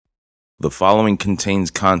The following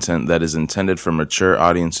contains content that is intended for mature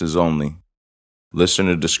audiences only.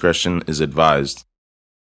 Listener discretion is advised.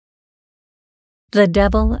 The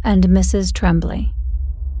Devil and Mrs. Tremblay.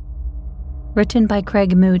 Written by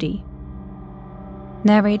Craig Moody.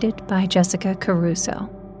 Narrated by Jessica Caruso.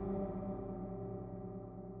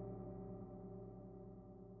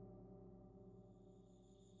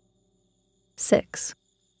 Six.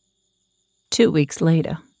 2 weeks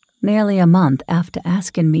later, nearly a month after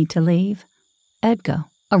asking me to leave, Edgar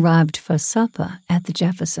arrived for supper at the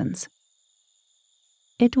Jeffersons.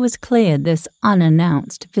 It was clear this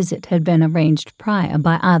unannounced visit had been arranged prior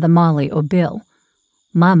by either Molly or Bill.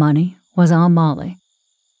 My money was on Molly.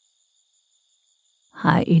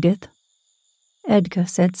 "Hi, Edith," Edgar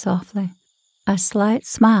said softly, a slight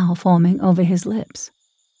smile forming over his lips.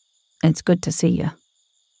 "It's good to see you."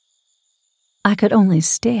 I could only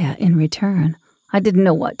stare in return. I didn't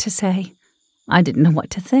know what to say. I didn't know what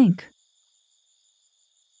to think.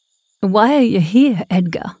 "Why are you here,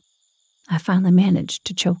 Edgar?" I finally managed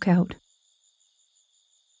to choke out.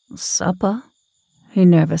 "Supper," he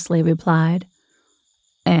nervously replied.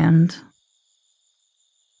 "And..."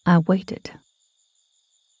 I waited.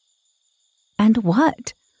 "And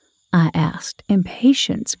what?" I asked,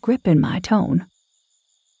 impatience gripping my tone.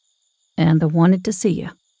 "And I wanted to see you.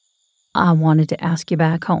 I wanted to ask you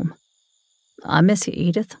back home. I miss you,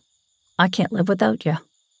 Edith. I can't live without you."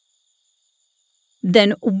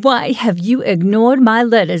 "Then why have you ignored my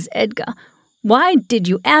letters, Edgar? Why did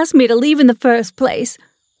you ask me to leave in the first place?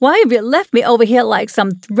 Why have you left me over here like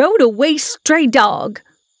some throwed-away stray dog?"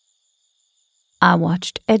 I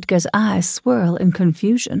watched Edgar's eyes swirl in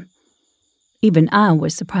confusion. Even I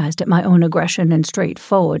was surprised at my own aggression and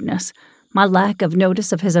straightforwardness. My lack of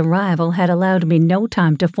notice of his arrival had allowed me no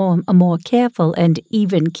time to form a more careful and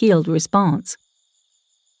even-keeled response.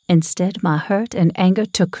 Instead, my hurt and anger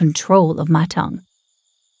took control of my tongue.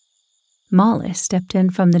 Molly stepped in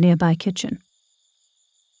from the nearby kitchen.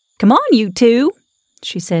 "Come on, you two,"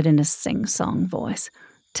 she said in a sing-song voice.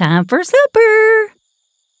 "Time for supper."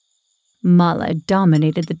 Molly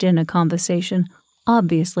dominated the dinner conversation,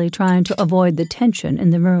 obviously trying to avoid the tension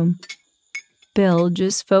in the room. Bill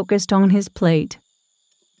just focused on his plate.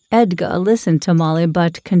 Edgar listened to Molly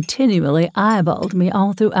but continually eyeballed me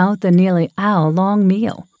all throughout the nearly hour-long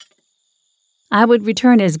meal. I would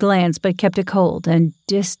return his glance but kept a cold and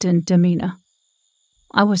distant demeanor.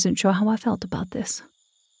 I wasn't sure how I felt about this.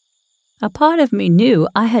 A part of me knew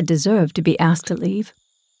I had deserved to be asked to leave.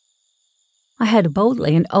 I had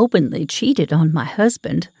boldly and openly cheated on my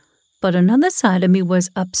husband, but another side of me was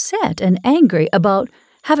upset and angry about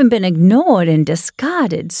having been ignored and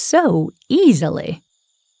discarded so easily.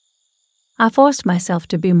 I forced myself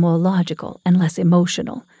to be more logical and less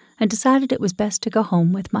emotional, and decided it was best to go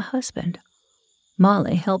home with my husband.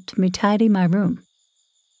 Molly helped me tidy my room.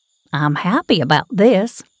 "I'm happy about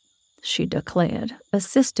this," she declared,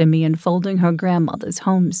 assisting me in folding her grandmother's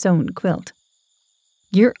home-sewn quilt.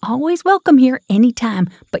 "You're always welcome here any time,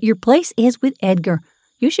 but your place is with Edgar.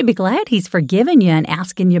 You should be glad he's forgiven you and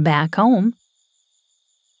asking you back home."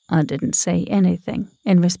 I didn't say anything.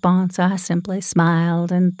 In response, I simply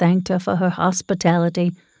smiled and thanked her for her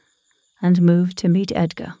hospitality and moved to meet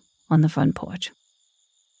Edgar on the front porch.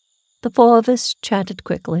 The four of us chatted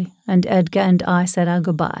quickly, and Edgar and I said our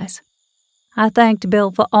goodbyes. I thanked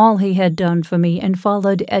Bill for all he had done for me and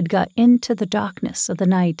followed Edgar into the darkness of the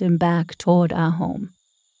night and back toward our home.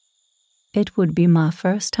 It would be my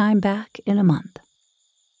first time back in a month.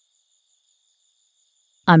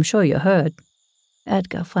 "I'm sure you heard,"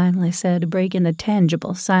 Edgar finally said, breaking the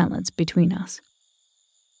tangible silence between us.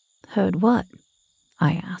 "Heard what?"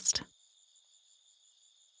 I asked.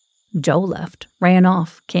 "Joe left, ran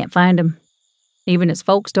off, can't find him. Even his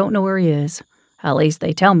folks don't know where he is. At least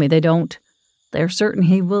they tell me they don't. They're certain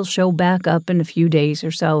he will show back up in a few days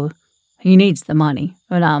or so. He needs the money,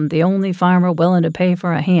 and I'm the only farmer willing to pay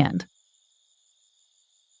for a hand."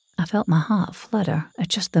 I felt my heart flutter at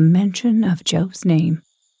just the mention of Joe's name.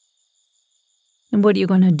 "And what are you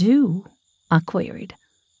going to do?" I queried,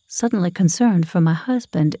 suddenly concerned for my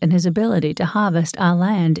husband and his ability to harvest our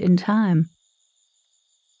land in time.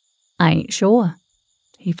 "I ain't sure,"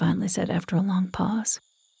 he finally said after a long pause.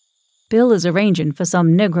 "Bill is arranging for some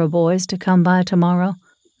Negro boys to come by tomorrow.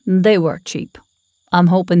 They work cheap. I'm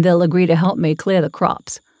hoping they'll agree to help me clear the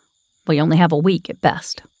crops. We only have a week at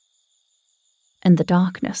best." In the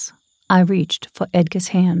darkness, I reached for Edgar's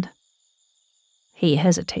hand. He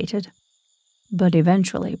hesitated, but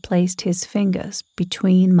eventually placed his fingers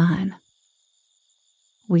between mine.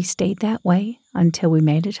 We stayed that way until we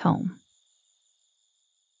made it home.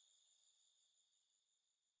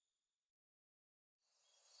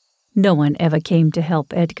 No one ever came to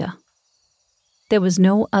help Edgar. There was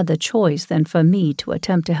no other choice than for me to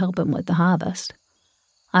attempt to help him with the harvest.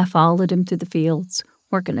 I followed him through the fields,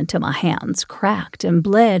 working until my hands cracked and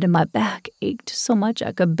bled and my back ached so much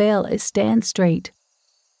I could barely stand straight.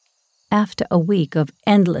 After a week of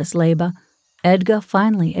endless labor, Edgar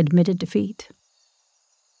finally admitted defeat.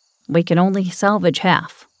 "We can only salvage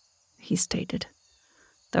half," he stated.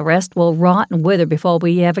 "The rest will rot and wither before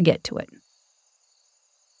we ever get to it."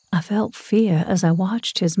 I felt fear as I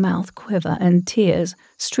watched his mouth quiver and tears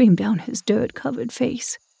stream down his dirt-covered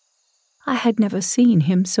face. I had never seen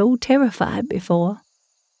him so terrified before.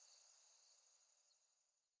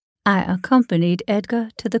 I accompanied Edgar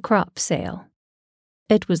to the crop sale.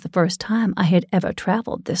 It was the first time I had ever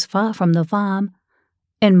traveled this far from the farm.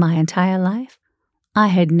 In my entire life, I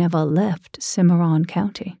had never left Cimarron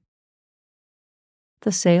County.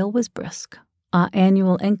 The sale was brisk, our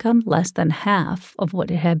annual income less than half of what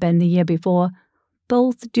it had been the year before,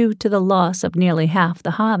 both due to the loss of nearly half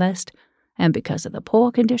the harvest and because of the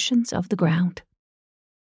poor conditions of the ground.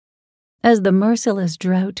 As the merciless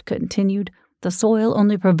drought continued, the soil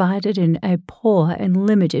only provided in a poor and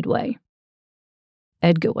limited way.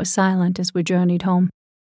 Edgar was silent as we journeyed home.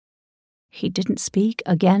 He didn't speak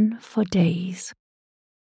again for days.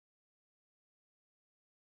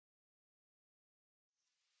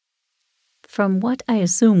 From what I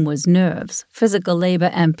assume was nerves, physical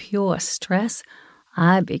labor, and pure stress,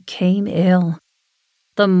 I became ill.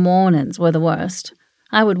 The mornings were the worst.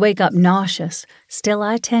 I would wake up nauseous. Still,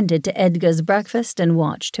 I tended to Edgar's breakfast and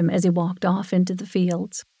watched him as he walked off into the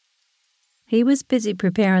fields. He was busy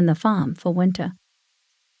preparing the farm for winter.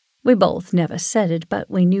 We both never said it, but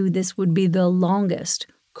we knew this would be the longest,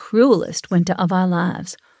 cruelest winter of our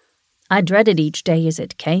lives. I dreaded each day as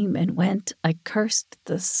it came and went. I cursed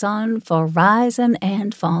the sun for rising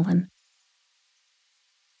and falling.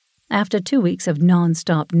 After 2 weeks of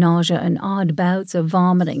non-stop nausea and odd bouts of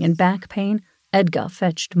vomiting and back pain, Edgar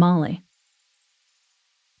fetched Molly.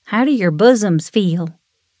 "How do your bosoms feel?"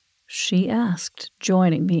 she asked,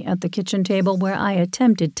 joining me at the kitchen table where I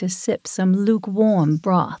attempted to sip some lukewarm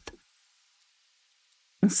broth.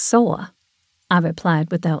 "Sore," I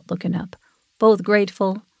replied without looking up, both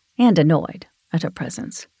grateful and annoyed at her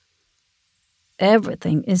presence.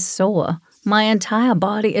 "Everything is sore. My entire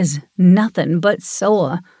body is nothing but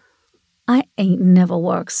sore. I ain't never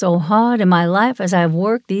worked so hard in my life as I've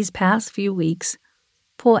worked these past few weeks.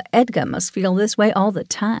 Poor Edgar must feel this way all the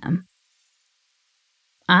time."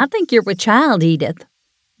 "I think you're a child, Edith,"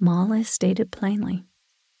 Molly stated plainly.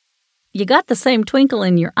 "You got the same twinkle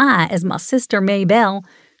in your eye as my sister Maybelle.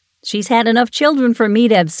 She's had enough children for me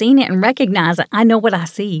to have seen it and recognize it. I know what I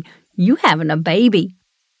see. You having a baby."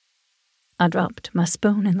 I dropped my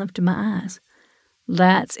spoon and lifted my eyes.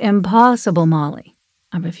 "That's impossible, Molly,"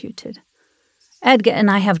 I refuted. "Edgar and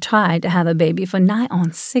I have tried to have a baby for nigh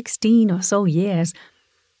on 16 or so years.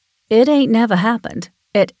 It ain't never happened.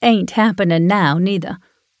 It ain't happening now, neither.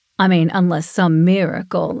 I mean, unless some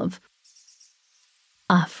miracle of—"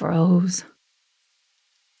 I froze.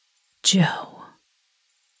 Joe.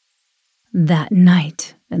 That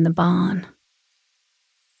night in the barn.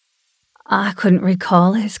 I couldn't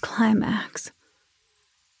recall his climax.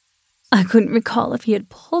 I couldn't recall if he had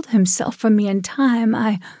pulled himself from me in time.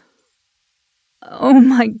 Oh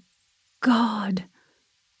my God,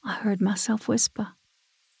 I heard myself whisper.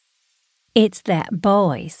 "It's that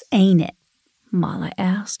boy's, ain't it?" Molly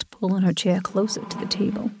asked, pulling her chair closer to the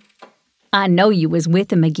table. "I know you was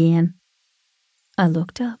with him again." I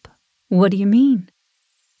looked up. "What do you mean?"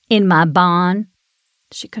 "In my barn,"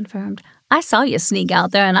 she confirmed. "I saw you sneak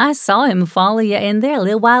out there, and I saw him follow you in there a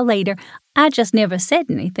little while later. I just never said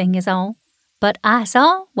anything is all. But I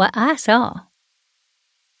saw what I saw."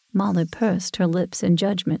 Molly pursed her lips in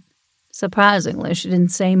judgment. Surprisingly, she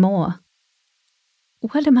didn't say more.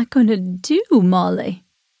 "What am I going to do, Molly?"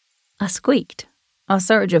 I squeaked, a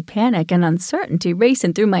surge of panic and uncertainty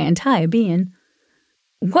racing through my entire being.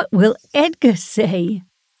 "What will Edgar say?"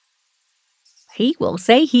 "He will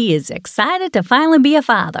say he is excited to finally be a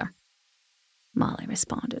father," Molly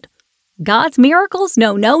responded. "God's miracles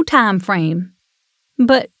know no time frame."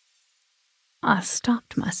 "But—" I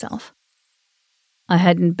stopped myself. I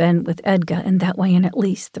hadn't been with Edgar in that way in at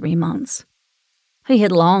least 3 months. He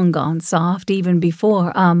had long gone soft even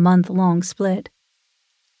before our month-long split.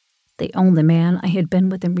 The only man I had been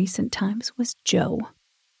with in recent times was Joe.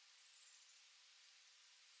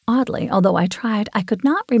 Oddly, although I tried, I could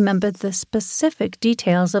not remember the specific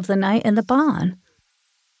details of the night in the barn.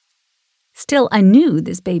 Still, I knew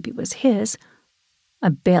this baby was his. I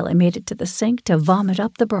barely made it to the sink to vomit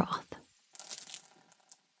up the broth.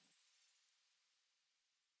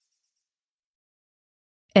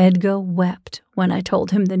 Edgar wept when I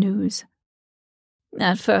told him the news.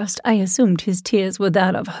 At first, I assumed his tears were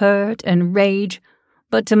that of hurt and rage,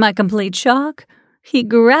 but to my complete shock, he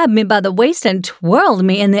grabbed me by the waist and twirled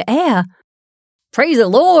me in the air. "Praise the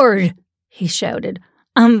Lord!" he shouted.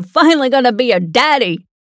 "I'm finally gonna be a daddy!"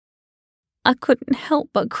 I couldn't help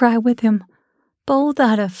but cry with him, both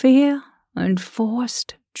out of fear and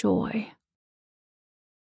forced joy.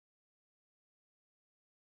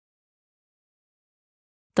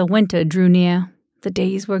 The winter drew near. The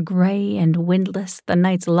days were gray and windless, the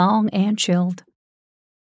nights long and chilled.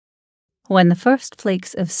 When the first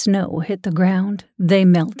flakes of snow hit the ground, they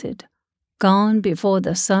melted, gone before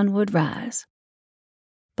the sun would rise.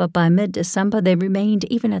 But by mid-December they remained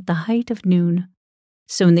even at the height of noon.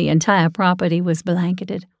 Soon the entire property was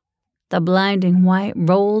blanketed. The blinding white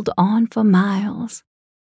rolled on for miles.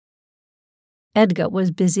 Edgar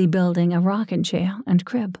was busy building a rocking chair and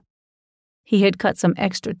crib. He had cut some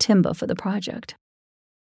extra timber for the project.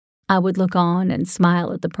 I would look on and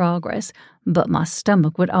smile at the progress, but my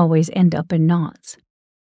stomach would always end up in knots.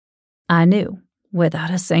 I knew, without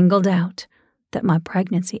a single doubt, that my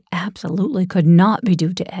pregnancy absolutely could not be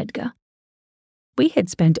due to Edgar. We had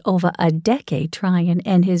spent over a decade trying,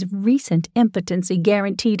 and his recent impotency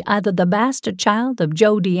guaranteed either the bastard child of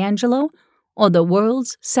Joe D'Angelo or the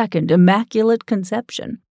world's second immaculate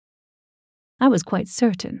conception. I was quite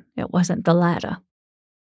certain it wasn't the latter.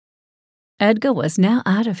 Edgar was now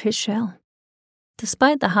out of his shell.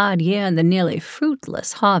 Despite the hard year and the nearly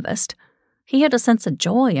fruitless harvest, he had a sense of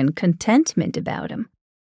joy and contentment about him.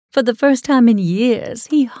 For the first time in years,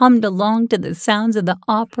 he hummed along to the sounds of the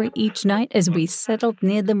opera each night as we settled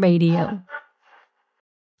near the radio.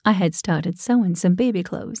 I had started sewing some baby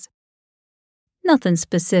clothes. Nothing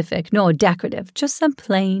specific nor decorative, just some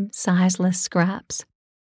plain, sizeless scraps.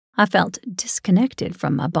 I felt disconnected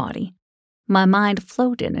from my body. My mind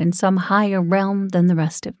floated in some higher realm than the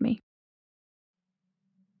rest of me.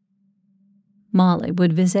 Molly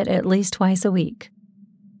would visit at least twice a week.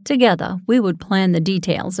 Together, we would plan the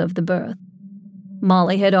details of the birth.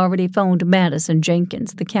 Molly had already phoned Madison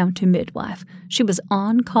Jenkins, the county midwife. She was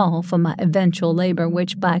on call for my eventual labor,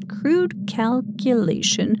 which by crude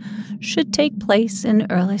calculation should take place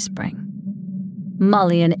in early spring.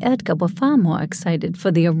 Molly and Edgar were far more excited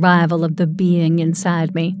for the arrival of the being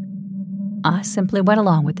inside me. I simply went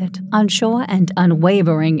along with it, unsure and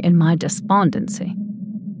unwavering in my despondency.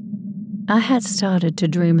 I had started to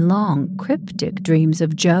dream long, cryptic dreams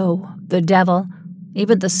of Joe, the devil,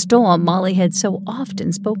 even the storm Molly had so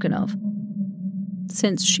often spoken of.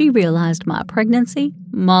 Since she realized my pregnancy,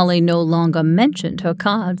 Molly no longer mentioned her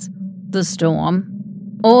cards, the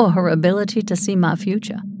storm, or her ability to see my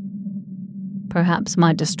future. Perhaps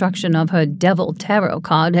my destruction of her devil tarot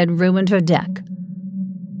card had ruined her deck.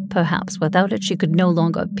 Perhaps without it she could no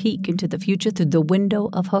longer peek into the future through the window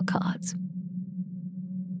of her cards.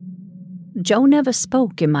 Joe never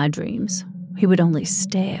spoke in my dreams. He would only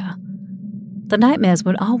stare. The nightmares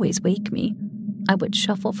would always wake me. I would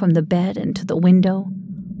shuffle from the bed and to the window.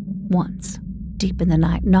 Once, deep in the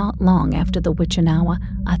night, not long after the witching hour,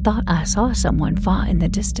 I thought I saw someone far in the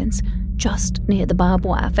distance, just near the barbed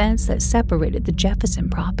wire fence that separated the Jefferson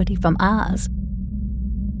property from ours.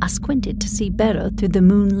 I squinted to see better through the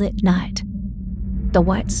moonlit night. The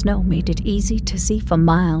white snow made it easy to see for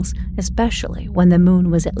miles, especially when the moon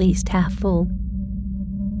was at least half full.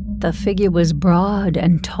 The figure was broad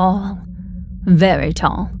and tall, very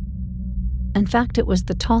tall. In fact, it was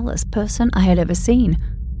the tallest person I had ever seen.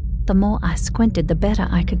 The more I squinted, the better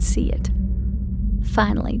I could see it.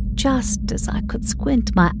 Finally, just as I could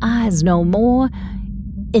squint my eyes no more,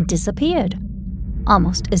 it disappeared,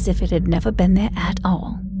 almost as if it had never been there at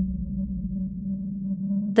all.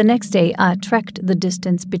 The next day, I trekked the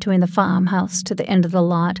distance between the farmhouse to the end of the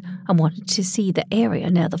lot. I wanted to see the area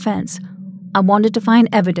near the fence. I wanted to find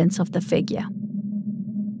evidence of the figure.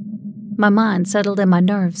 My mind settled and my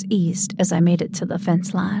nerves eased as I made it to the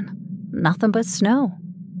fence line. Nothing but snow.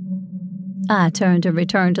 I turned to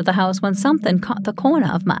return to the house when something caught the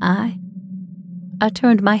corner of my eye. I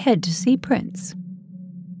turned my head to see prints.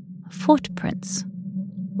 Footprints.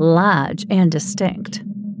 Large and distinct.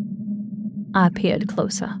 I peered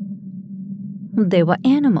closer. They were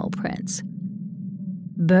animal prints.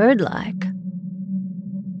 Bird-like.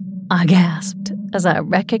 I gasped as I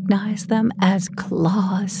recognized them as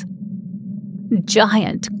claws.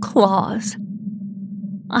 Giant claws.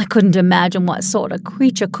 I couldn't imagine what sort of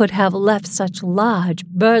creature could have left such large,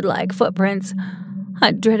 bird-like footprints.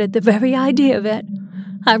 I dreaded the very idea of it.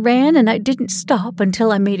 I ran and I didn't stop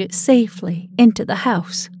until I made it safely into the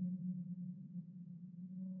house.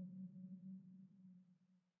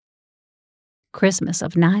 Christmas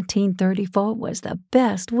of 1934 was the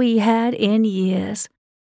best we had in years.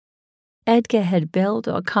 Edgar had built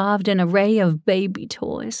or carved an array of baby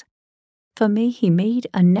toys. For me, he made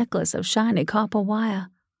a necklace of shiny copper wire.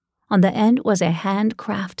 On the end was a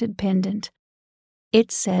handcrafted pendant.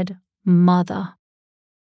 It said, Mother.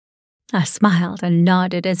 I smiled and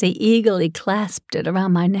nodded as he eagerly clasped it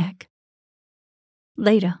around my neck.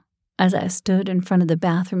 Later, as I stood in front of the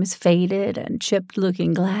bathroom's faded and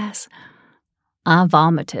chipped-looking glass, I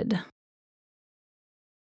vomited.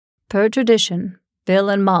 Per tradition, Bill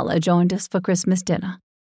and Molly joined us for Christmas dinner.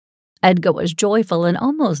 Edgar was joyful and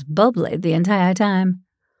almost bubbly the entire time.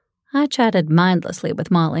 I chatted mindlessly with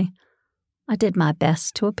Molly. I did my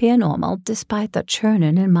best to appear normal despite the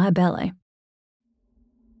churning in my belly.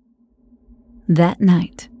 That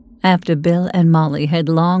night, after Bill and Molly had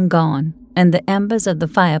long gone and the embers of the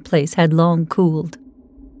fireplace had long cooled,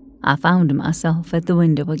 I found myself at the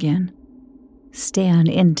window again, staring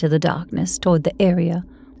into the darkness toward the area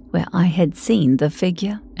where I had seen the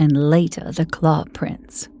figure and later the claw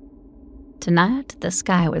prints. Tonight, the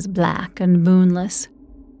sky was black and moonless.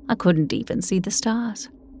 I couldn't even see the stars.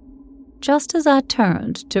 Just as I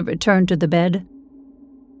turned to return to the bed,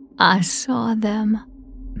 I saw them,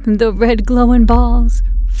 the red glowing balls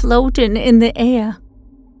floating in the air.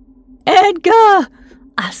 Edgar!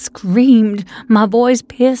 I screamed, my voice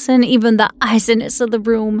piercing even the iciness of the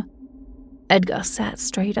room. Edgar sat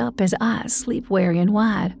straight up, his eyes sleep-weary and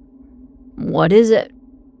wide. What is it?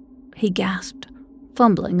 He gasped,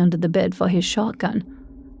 fumbling under the bed for his shotgun.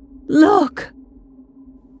 Look!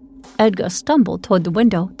 Edgar stumbled toward the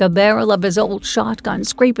window, the barrel of his old shotgun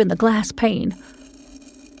scraping the glass pane.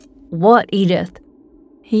 What, Edith?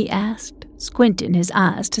 He asked, squinting his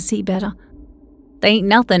eyes to see better. There ain't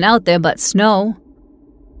nothing out there but snow.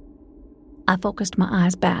 I focused my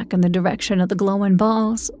eyes back in the direction of the glowing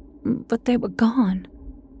balls, but they were gone.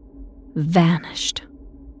 Vanished.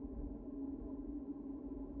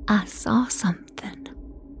 I saw something,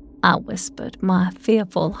 I whispered, my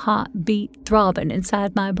fearful heartbeat throbbing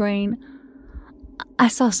inside my brain. I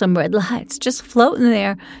saw some red lights just floating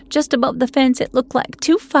there, just above the fence. It looked like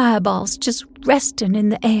two fireballs just resting in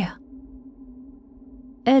the air.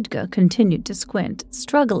 Edgar continued to squint,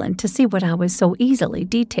 struggling to see what I was so easily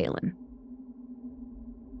detailing.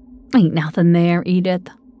 Ain't nothing there, Edith,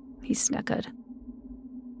 he snickered.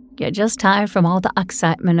 You're just tired from all the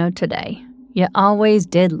excitement of today. You always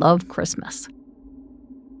did love Christmas.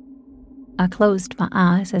 I closed my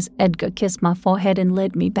eyes as Edgar kissed my forehead and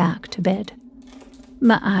led me back to bed.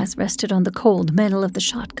 My eyes rested on the cold metal of the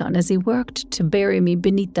shotgun as he worked to bury me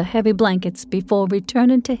beneath the heavy blankets before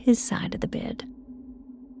returning to his side of the bed.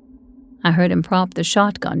 I heard him prop the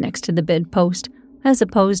shotgun next to the bedpost, as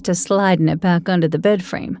opposed to sliding it back under the bed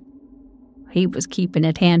frame. He was keeping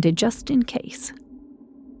it handy just in case.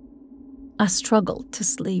 I struggled to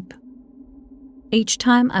sleep. Each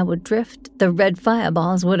time I would drift, the red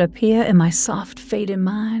fireballs would appear in my soft, fading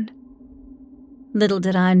mind. Little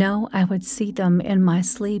did I know I would see them in my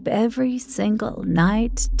sleep every single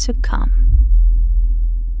night to come.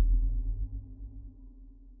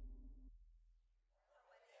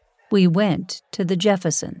 We went to the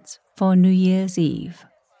Jeffersons for New Year's Eve.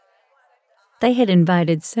 They had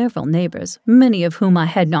invited several neighbors, many of whom I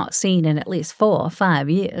had not seen in at least 4 or 5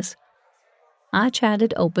 years. I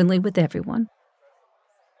chatted openly with everyone.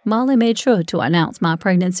 Molly made sure to announce my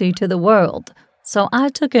pregnancy to the world, so I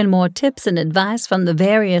took in more tips and advice from the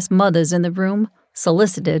various mothers in the room,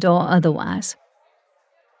 solicited or otherwise.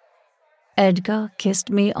 Edgar kissed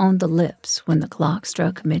me on the lips when the clock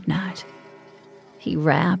struck midnight. He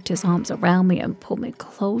wrapped his arms around me and pulled me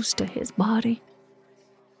close to his body.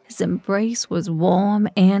 His embrace was warm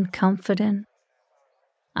and comforting.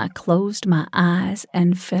 I closed my eyes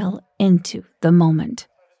and fell into the moment.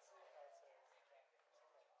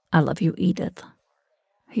 I love you, Edith,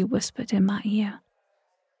 he whispered in my ear.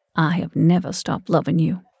 I have never stopped loving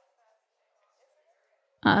you.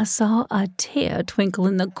 I saw a tear twinkle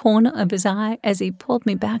in the corner of his eye as he pulled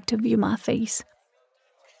me back to view my face.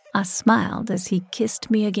 I smiled as he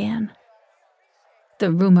kissed me again.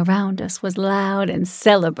 The room around us was loud and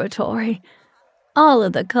celebratory. All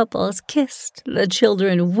of the couples kissed, the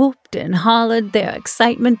children whooped and hollered their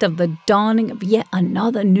excitement of the dawning of yet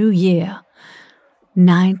another new year.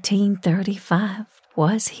 1935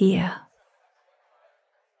 was here.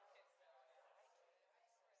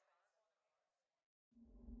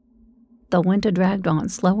 The winter dragged on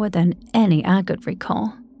slower than any I could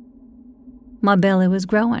recall. My belly was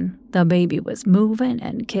growing, the baby was moving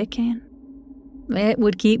and kicking. It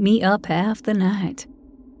would keep me up half the night.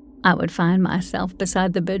 I would find myself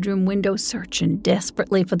beside the bedroom window searching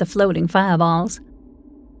desperately for the floating fireballs.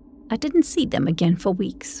 I didn't see them again for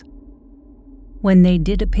weeks. When they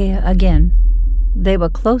did appear again, they were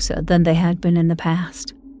closer than they had been in the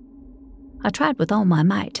past. I tried with all my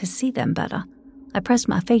might to see them better. I pressed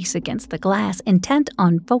my face against the glass, intent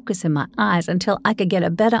on focusing my eyes until I could get a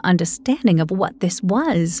better understanding of what this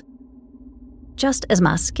was. Just as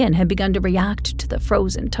my skin had begun to react to the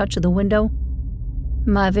frozen touch of the window,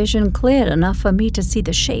 my vision cleared enough for me to see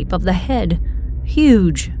the shape of the head,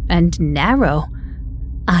 huge and narrow.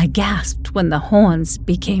 I gasped when the horns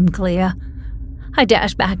became clear. I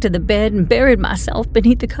dashed back to the bed and buried myself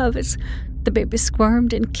beneath the covers. The baby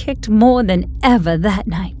squirmed and kicked more than ever that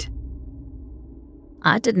night.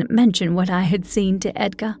 I didn't mention what I had seen to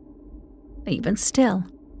Edgar. Even still,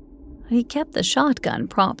 he kept the shotgun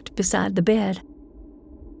propped beside the bed.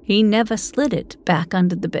 He never slid it back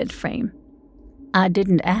under the bed frame. I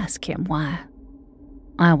didn't ask him why.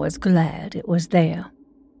 I was glad it was there.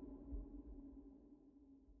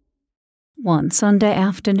 One Sunday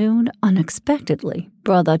afternoon, unexpectedly,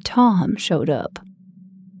 Brother Tom showed up.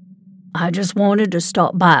 "I just wanted to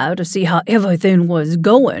stop by to see how everything was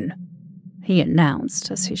going," he announced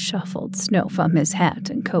as he shuffled snow from his hat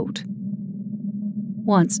and coat.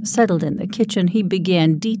 Once settled in the kitchen, he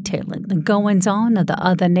began detailing the goings-on of the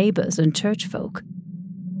other neighbors and church folk.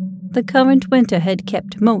 The current winter had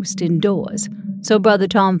kept most indoors, so Brother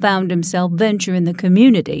Tom found himself venturing the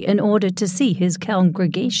community in order to see his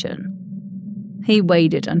congregation. He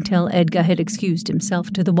waited until Edgar had excused himself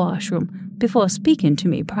to the washroom before speaking to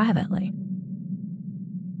me privately.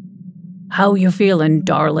 "How you feeling,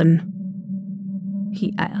 darling?"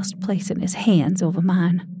 he asked, placing his hands over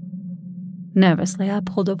mine. Nervously, I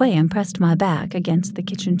pulled away and pressed my back against the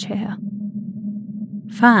kitchen chair.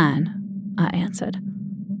 "Fine," I answered,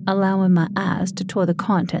 allowing my eyes to tour the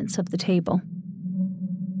contents of the table.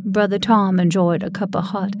 Brother Tom enjoyed a cup of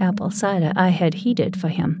hot apple cider I had heated for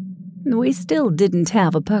him. We still didn't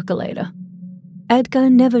have a percolator. Edgar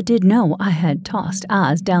never did know I had tossed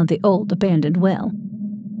ours down the old abandoned well.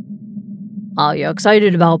 "Are you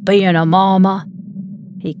excited about being a mama?"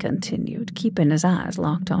 he continued, keeping his eyes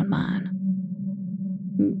locked on mine.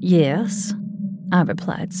 "Yes," I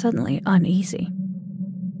replied, suddenly uneasy.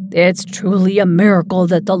 "It's truly a miracle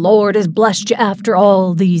that the Lord has blessed you after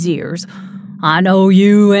all these years. I know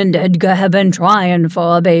you and Edgar have been trying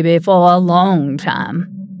for a baby for a long time."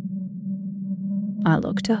 I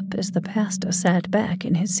looked up as the pastor sat back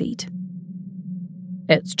in his seat.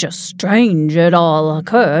 "It's just strange it all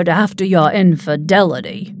occurred after your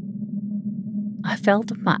infidelity." I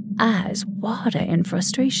felt my eyes water in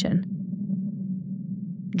frustration.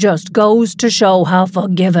 "Just goes to show how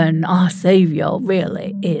forgiving our Savior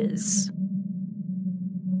really is."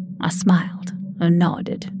 I smiled and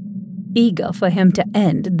nodded, eager for him to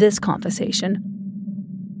end this conversation.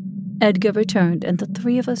 Edgar returned, and the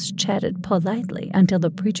three of us chatted politely until the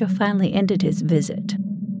preacher finally ended his visit.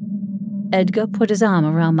 Edgar put his arm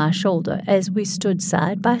around my shoulder as we stood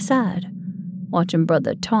side by side, watching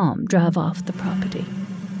Brother Tom drive off the property.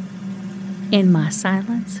 In my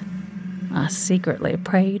silence, I secretly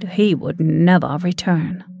prayed he would never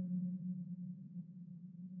return.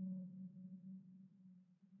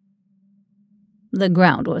 The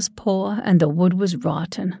ground was poor and the wood was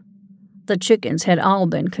rotten. The chickens had all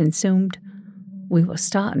been consumed. We were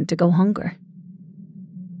starting to go hungry.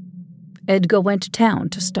 Edgar went to town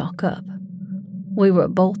to stock up. We were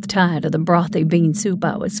both tired of the brothy bean soup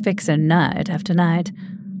I was fixing night after night.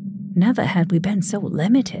 Never had we been so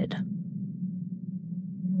limited.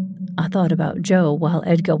 I thought about Joe while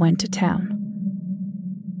Edgar went to town.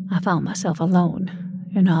 I found myself alone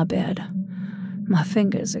in our bed, my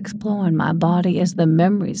fingers exploring my body as the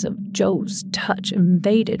memories of Joe's touch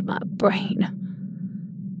invaded my brain.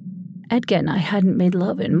 Edgar and I hadn't made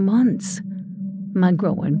love in months. My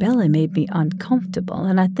growing belly made me uncomfortable,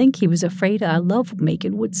 and I think he was afraid our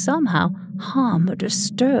lovemaking would somehow harm or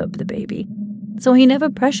disturb the baby, so he never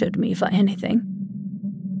pressured me for anything.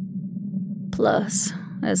 Plus,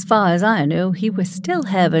 as far as I knew, he was still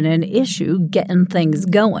having an issue getting things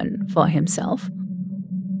going for himself.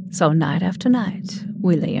 So night after night,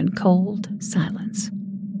 we lay in cold silence.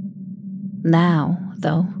 Now,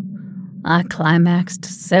 though, I climaxed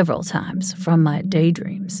several times from my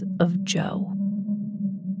daydreams of Joe.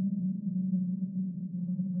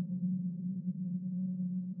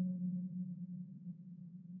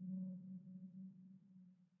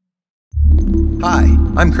 Hi,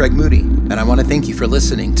 I'm Craig Moody, and I want to thank you for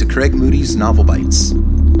listening to Craig Moody's Novel Bites.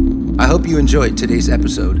 I hope you enjoyed today's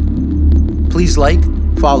episode. Please like,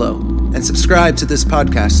 follow, and subscribe to this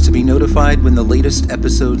podcast to be notified when the latest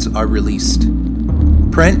episodes are released.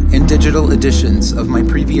 Print and digital editions of my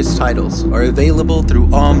previous titles are available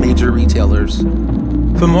through all major retailers.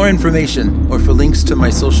 For more information or for links to my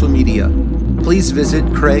social media, please visit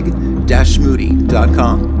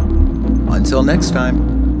craig-moody.com. Until next time.